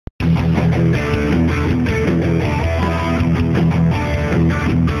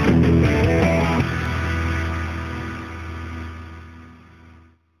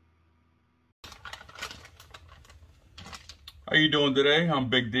doing today? I'm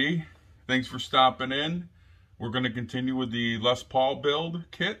Big D. Thanks for stopping in. We're going to continue with the Les Paul build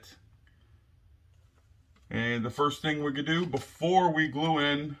kit. And the first thing we could do before we glue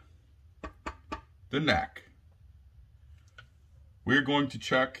in the neck, we're going to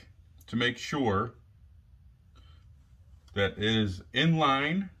check to make sure that it is in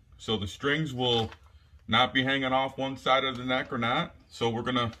line, so the strings will not be hanging off one side of the neck or not. So we're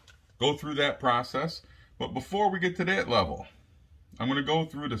going to go through that process. But before we get to that level, I'm going to go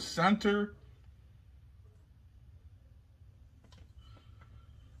through the center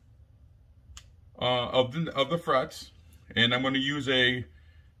of the frets, and I'm going to use a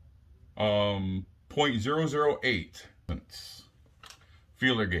 0.008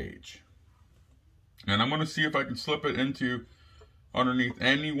 feeler gauge, and I'm going to see if I can slip it into underneath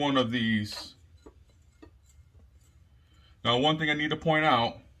any one of these. Now, one thing I need to point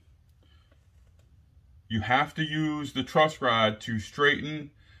out, you have to use the truss rod to straighten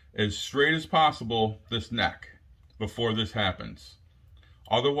as straight as possible this neck before this happens.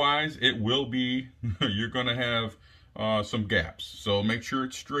 Otherwise, it will be, you're going to have some gaps. So make sure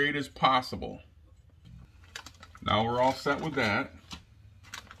it's straight as possible. Now we're all set with that.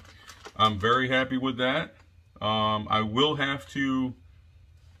 I'm very happy with that. I will have to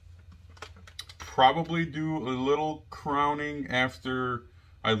probably do a little crowning after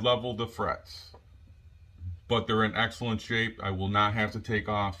I level the frets. But they're in excellent shape. I will not have to take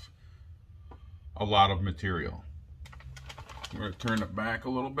off a lot of material. I'm going to turn it back a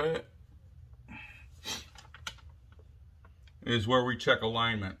little bit. Is where we check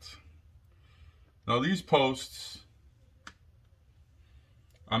alignment. Now these posts,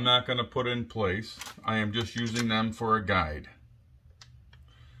 I'm not going to put in place. I am just using them for a guide.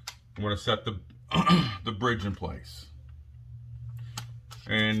 I'm going to set the the bridge in place.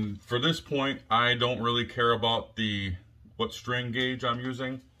 And for this point, I don't really care about what string gauge I'm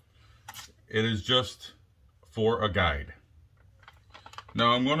using. It is just for a guide.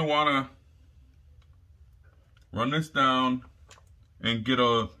 Now I'm going to want to run this down and get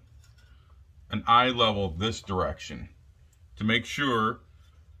an eye level this direction to make sure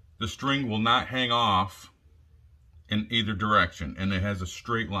the string will not hang off in either direction and it has a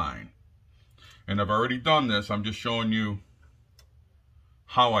straight line. And I've already done this. I'm just showing you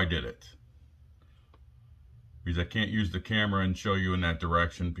how I did it, because I can't use the camera and show you in that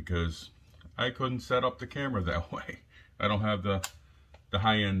direction because I couldn't set up the camera that way. I don't have the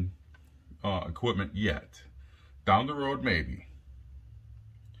high-end equipment yet. Down the road, maybe.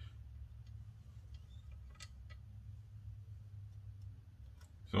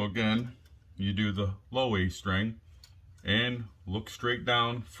 So again, you do the low A string and look straight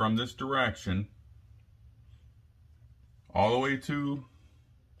down from this direction all the way to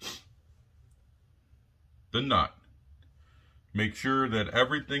the nut. Make sure that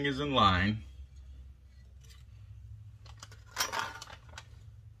everything is in line.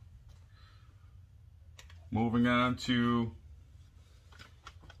 Moving on to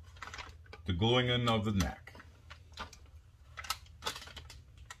the gluing in of the neck.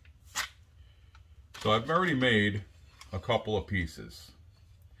 So I've already made a couple of pieces.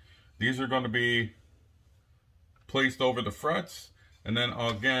 These are going to be placed over the frets and then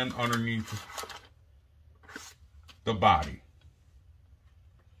again underneath the body.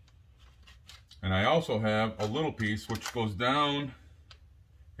 And I also have a little piece which goes down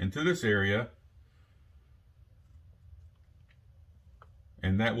into this area,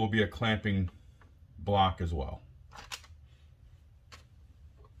 and that will be a clamping block as well.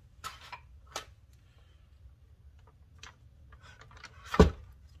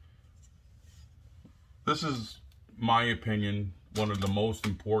 This is, my opinion, one of the most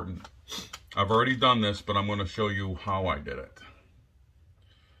important. I've already done this, but I'm going to show you how I did it.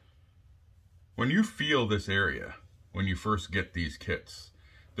 When you feel this area, when you first get these kits,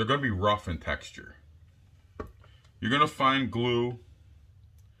 they're going to be rough in texture. You're going to find glue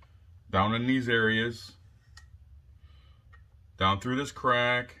down in these areas, down through this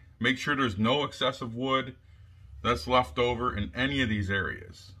crack. Make sure there's no excessive wood that's left over in any of these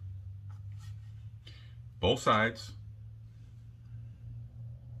areas. Both sides.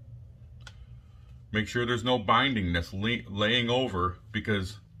 Make sure there's no binding that's laying over,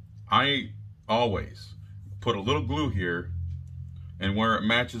 because I always put a little glue here, and where it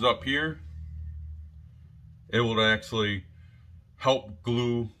matches up here, it will actually help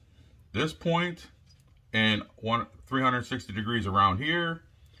glue this point and 360 degrees around here.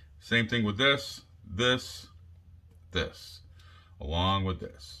 Same thing with this, along with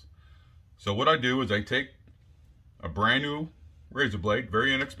this. So what I do is I take a brand new razor blade,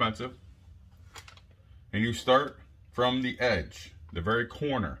 very inexpensive, and you start from the edge the very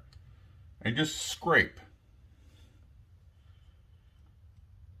corner, and just scrape.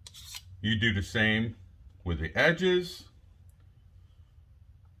 You do the same with the edges,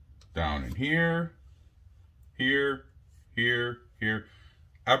 down in here, here, here, here,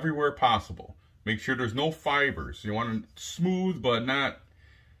 everywhere possible. Make sure there's no fibers. You want it smooth, but not,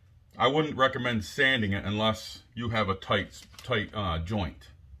 I wouldn't recommend sanding it unless you have a tight joint.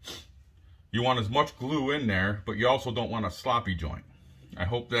 You want as much glue in there, but you also don't want a sloppy joint. I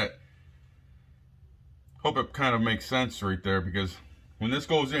hope it kind of makes sense right there, because when this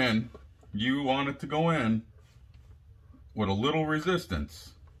goes in, you want it to go in with a little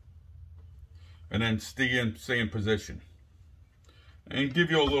resistance and then stay in position and give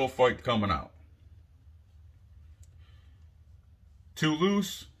you a little fight coming out. Too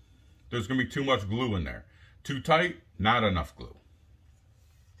loose, there's going to be too much glue in there. Too tight, not enough glue.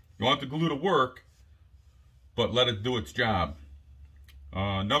 You want the glue to work, but let it do its job.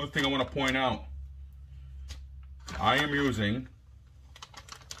 Another thing I want to point out, I am using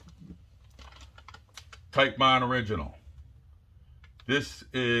Type Bond Original. This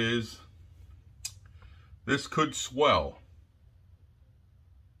could swell.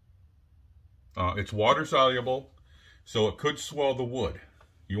 It's water soluble, so it could swell the wood.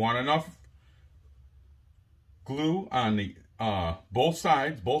 You want enough glue on the both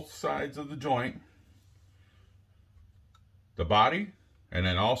sides of the joint, the body, and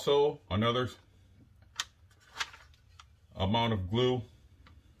then also another amount of glue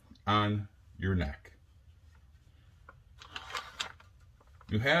on your neck.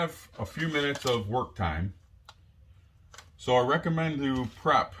 You have a few minutes of work time, so I recommend to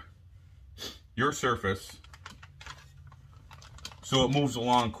prep your surface so it moves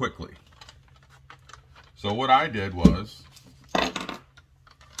along quickly. So what I did was,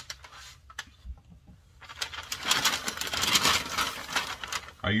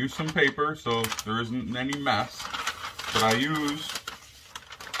 I used some paper so there isn't any mess, but I used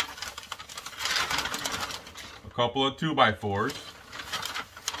a couple of 2x4s,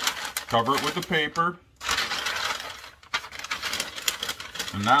 cover it with the paper,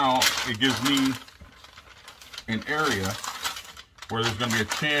 and now it gives me an area where there's going to be a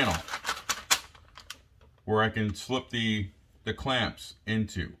channel where I can slip the clamps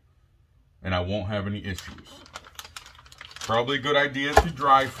into, and I won't have any issues. Probably a good idea to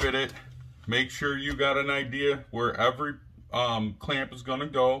dry fit it. Make sure you got an idea where every clamp is going to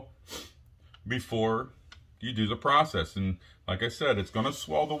go before you do the process. And like I said, it's going to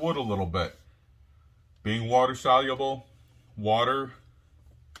swell the wood a little bit. Being water soluble, water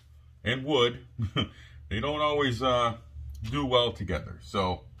and wood, they don't always do well together.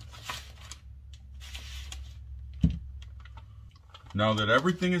 So now that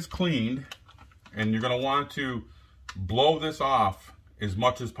everything is cleaned, and you're going to want to blow this off as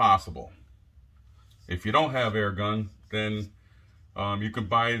much as possible. If you don't have air gun, then you can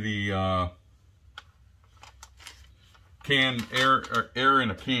buy the air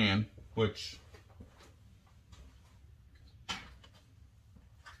in a can, which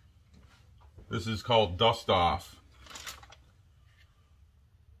this is called Dust Off.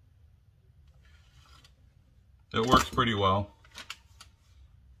 It works pretty well.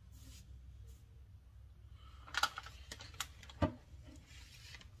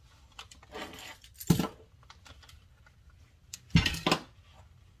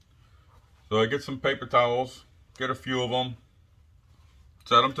 So I get some paper towels, get a few of them,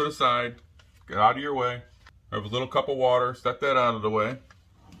 set them to the side, get out of your way. I have a little cup of water, set that out of the way.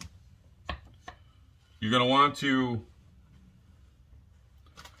 You're going to want to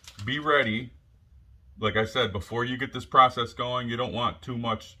be ready. Like I said, before you get this process going, you don't want too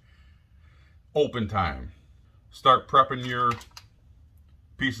much open time. Start prepping your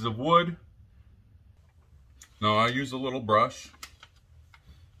pieces of wood. Now I use a little brush.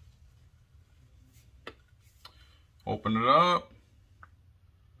 Open it up,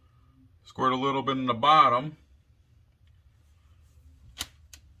 squirt a little bit in the bottom.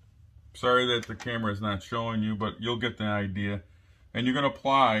 Sorry that the camera is not showing you, but you'll get the idea. And you're going to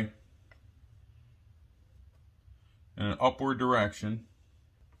apply in an upward direction.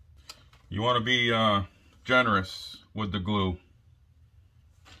 You want to be generous with the glue.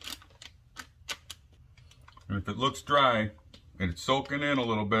 And if it looks dry and it's soaking in a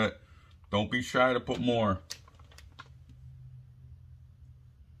little bit, don't be shy to put more.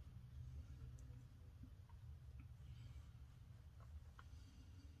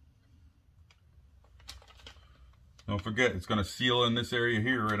 Don't forget, it's going to seal in this area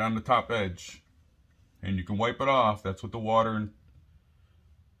here, right on the top edge. And you can wipe it off. That's what the water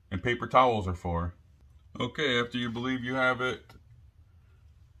and paper towels are for. Okay, after you believe you have it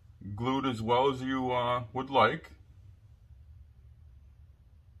glued as well as you would like.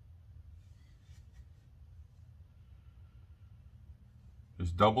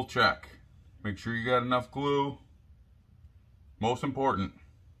 Just double check. Make sure you got enough glue. Most important,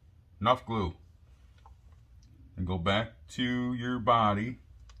 enough glue. And go back to your body.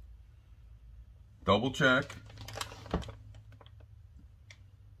 Double check.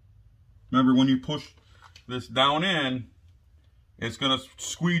 Remember, when you push this down in, it's going to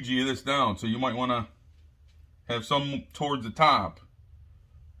squeegee this down. So you might want to have some towards the top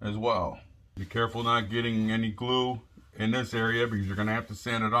as well. Be careful not getting any glue in this area, because you're going to have to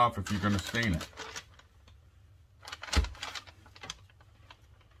sand it off if you're going to stain it.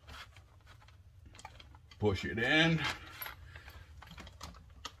 Push it in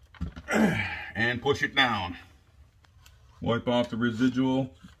and push it down. Wipe off the residual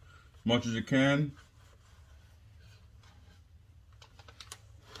as much as you can.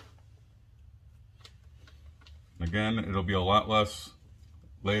 Again, it'll be a lot less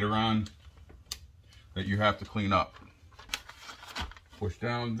later on that you have to clean up. Push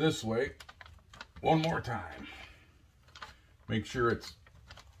down this way one more time. Make sure it's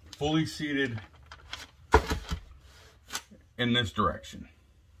fully seated in this direction.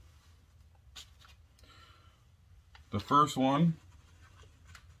 The first one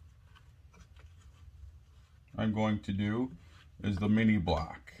I'm going to do is the mini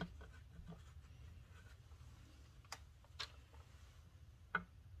block.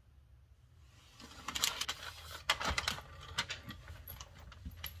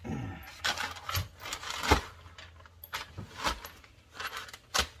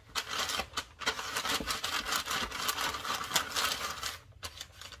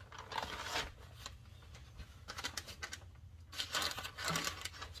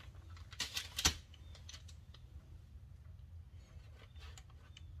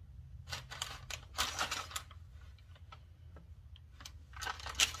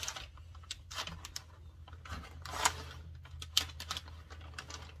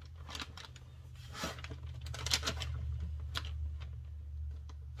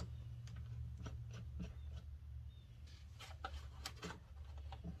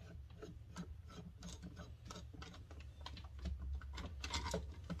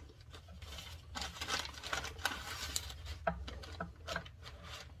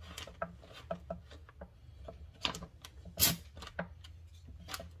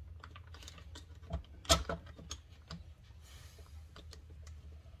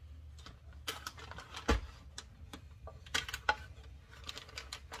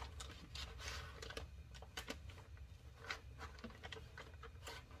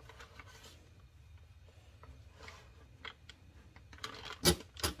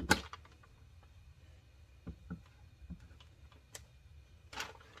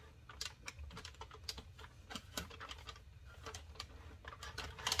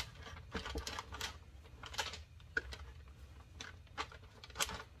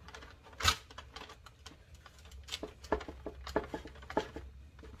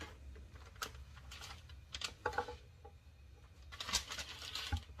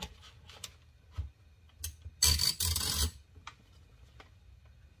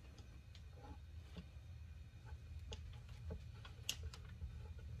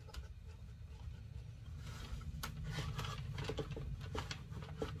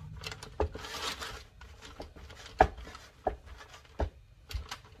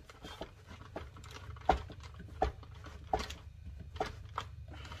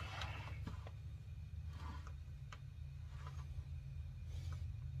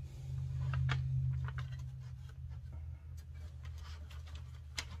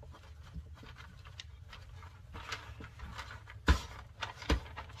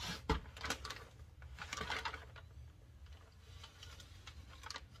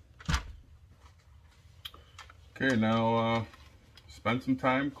 Okay, now spend some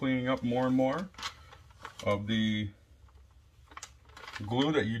time cleaning up more and more of the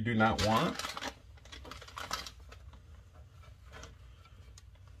glue that you do not want.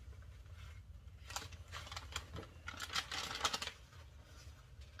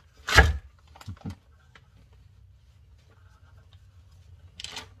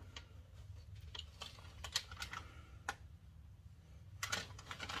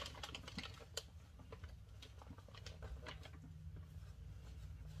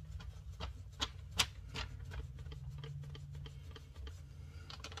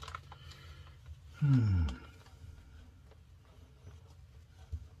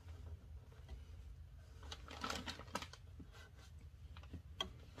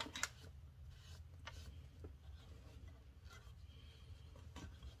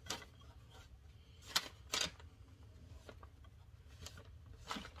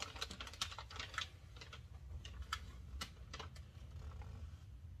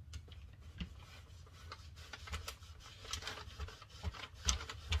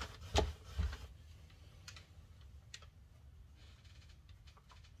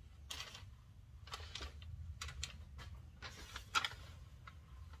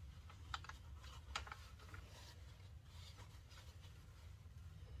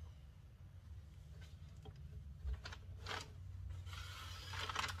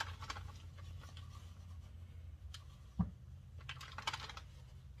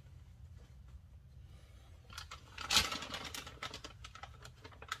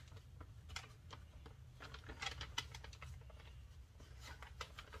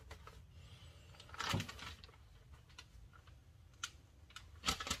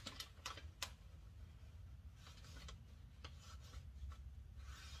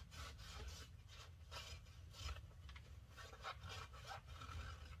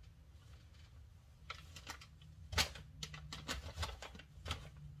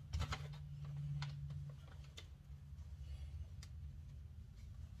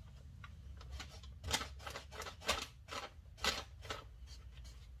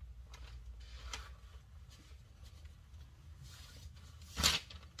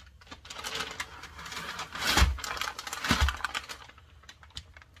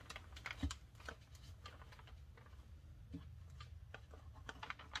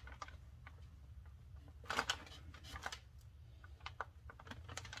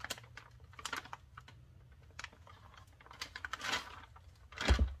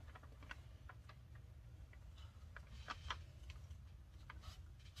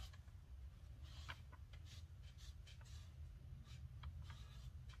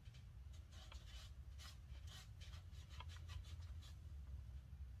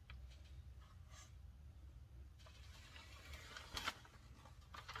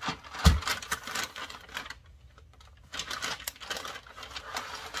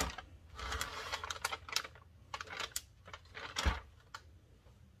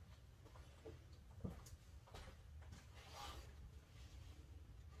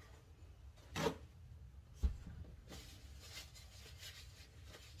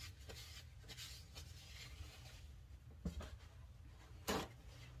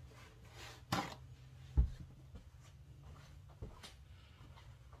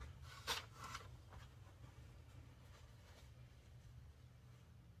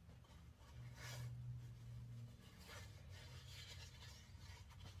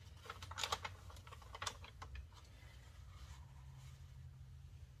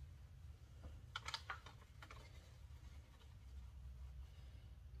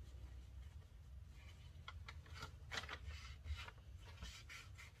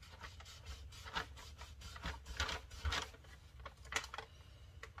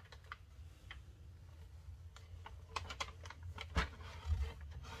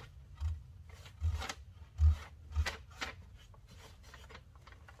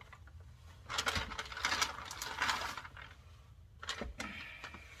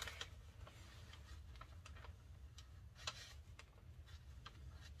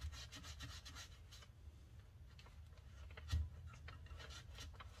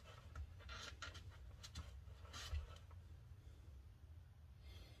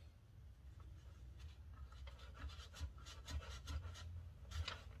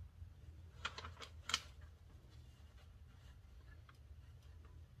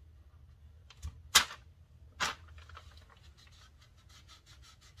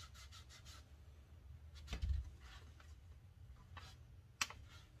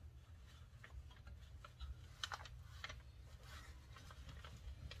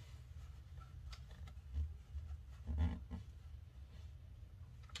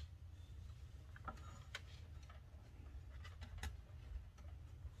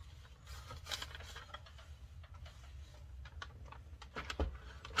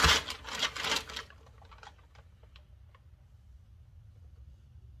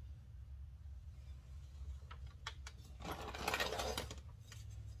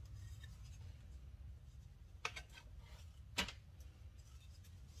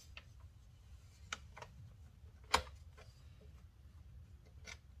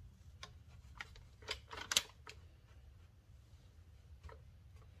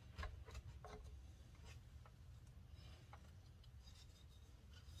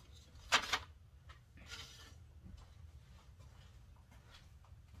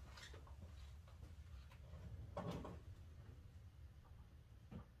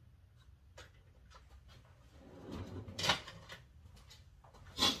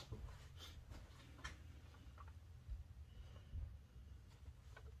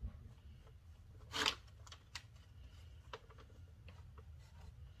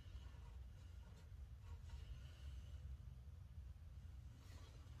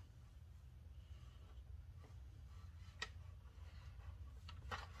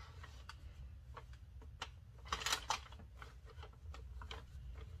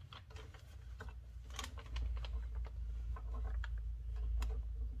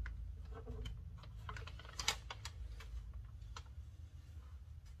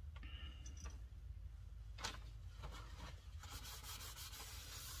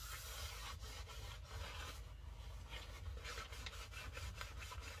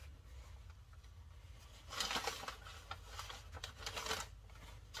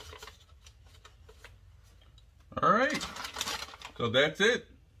 So that's it.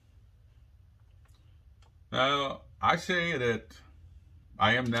 Now, I say that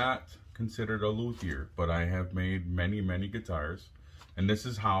I am not considered a luthier, but I have made many, many guitars, and this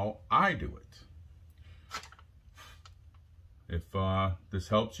is how I do it. If this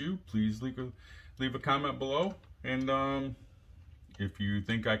helps you, please leave a comment below, and if you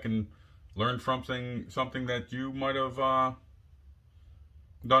think I can learn from something that you might have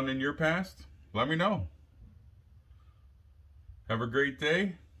done in your past, let me know. Have a great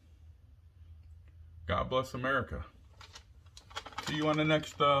day. God bless America. See you on the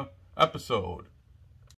next episode.